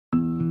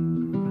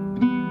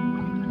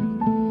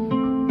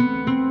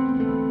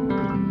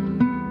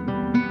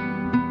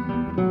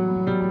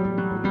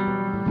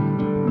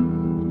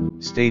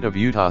State of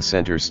Utah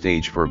center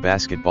stage for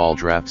basketball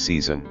draft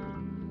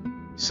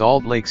season.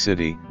 Salt Lake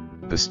City,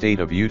 the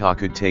state of Utah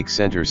could take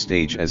center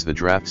stage as the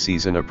draft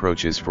season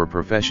approaches for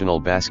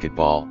professional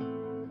basketball.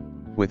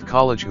 With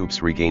college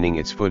hoops regaining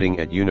its footing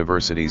at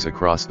universities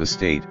across the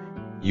state,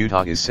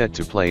 Utah is set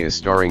to play a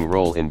starring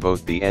role in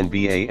both the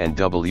NBA and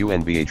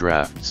WNBA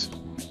drafts.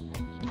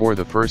 For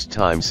the first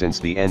time since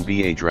the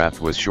NBA draft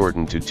was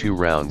shortened to 2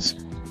 rounds,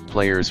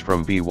 players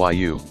from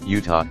BYU,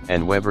 Utah,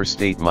 and Weber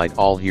State might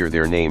all hear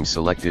their names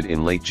selected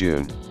in late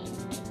June.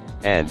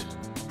 And,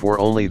 for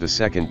only the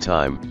second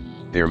time,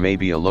 there may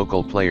be a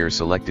local player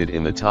selected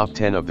in the top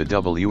 10 of the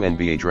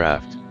WNBA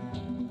draft.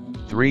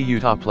 3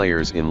 Utah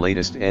players in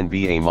latest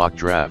NBA mock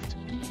draft.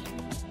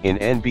 In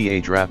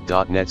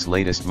NBADraft.net's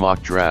latest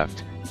mock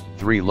draft,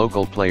 3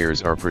 local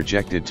players are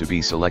projected to be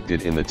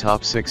selected in the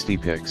top 60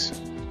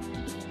 picks.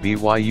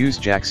 BYU's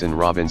Jackson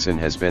Robinson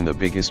has been the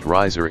biggest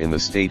riser in the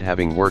state,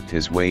 having worked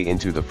his way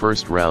into the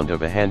first round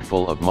of a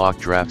handful of mock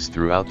drafts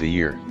throughout the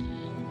year.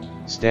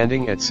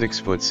 Standing at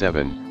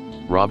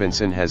 6'7",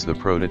 Robinson has the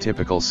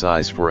prototypical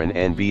size for an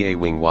NBA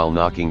wing while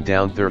knocking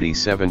down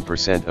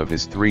 37% of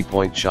his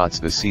three-point shots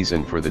this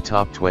season for the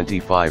top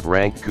 25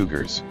 ranked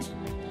Cougars.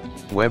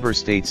 Weber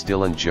State's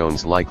Dylan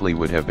Jones likely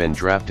would have been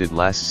drafted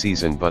last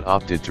season but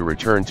opted to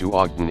return to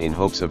Ogden in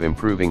hopes of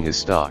improving his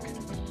stock.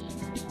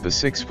 The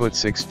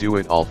 6'6"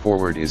 do-it-all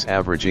forward is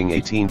averaging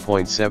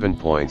 18.7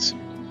 points,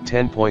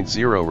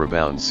 10.0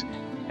 rebounds,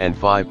 and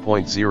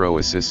 5.0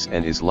 assists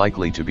and is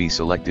likely to be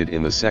selected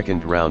in the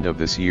second round of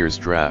this year's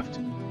draft.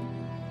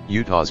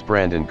 Utah's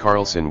Brandon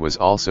Carlson was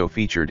also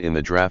featured in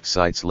the draft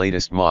site's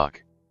latest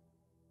mock.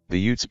 The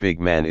Utes big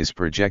man is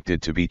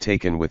projected to be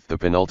taken with the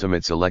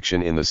penultimate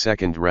selection in the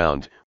second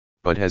round,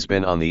 but has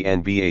been on the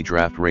NBA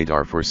draft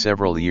radar for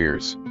several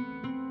years.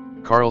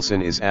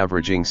 Carlson is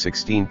averaging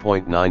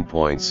 16.9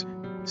 points,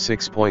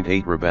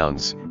 6.8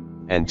 rebounds,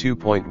 and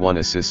 2.1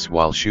 assists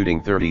while shooting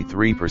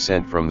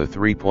 33% from the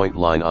three-point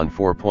line on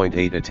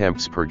 4.8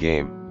 attempts per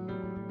game.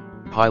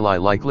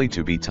 Pili likely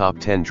to be top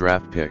 10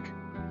 draft pick.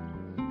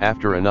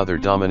 After another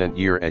dominant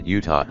year at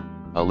Utah,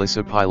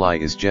 Alissa Pili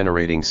is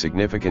generating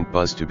significant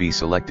buzz to be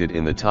selected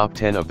in the top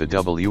 10 of the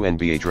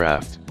WNBA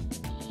draft.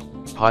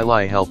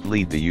 Pili helped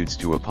lead the Utes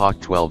to a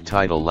Pac-12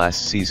 title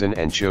last season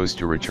and chose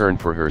to return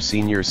for her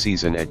senior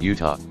season at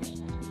Utah.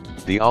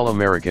 The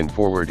All-American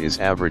forward is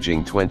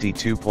averaging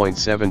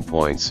 22.7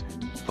 points,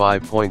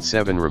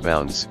 5.7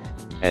 rebounds,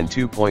 and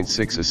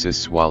 2.6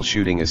 assists while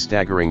shooting a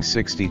staggering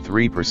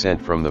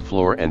 63% from the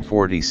floor and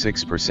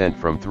 46%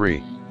 from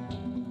 3.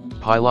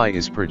 Pili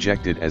is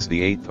projected as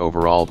the 8th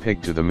overall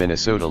pick to the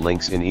Minnesota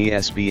Lynx in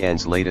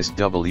ESPN's latest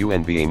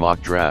WNBA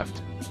mock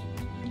draft.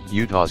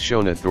 Utah's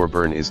Shona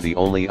Thorburn is the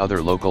only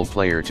other local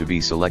player to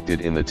be selected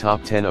in the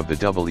top 10 of the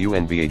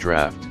WNBA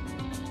draft.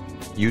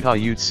 Utah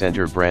Utes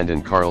center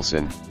Brandon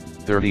Carlson,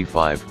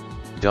 35,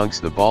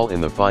 dunks the ball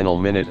in the final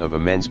minute of a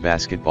men's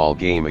basketball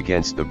game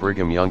against the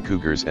Brigham Young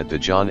Cougars at the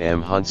John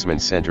M. Huntsman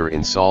Center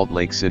in Salt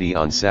Lake City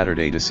on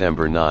Saturday,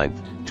 December 9,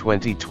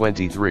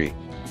 2023.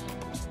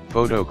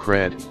 Photo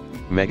cred,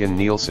 Megan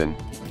Nielsen,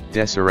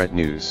 Deseret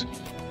News.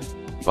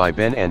 By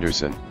Ben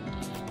Anderson.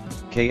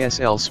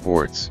 KSL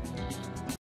Sports.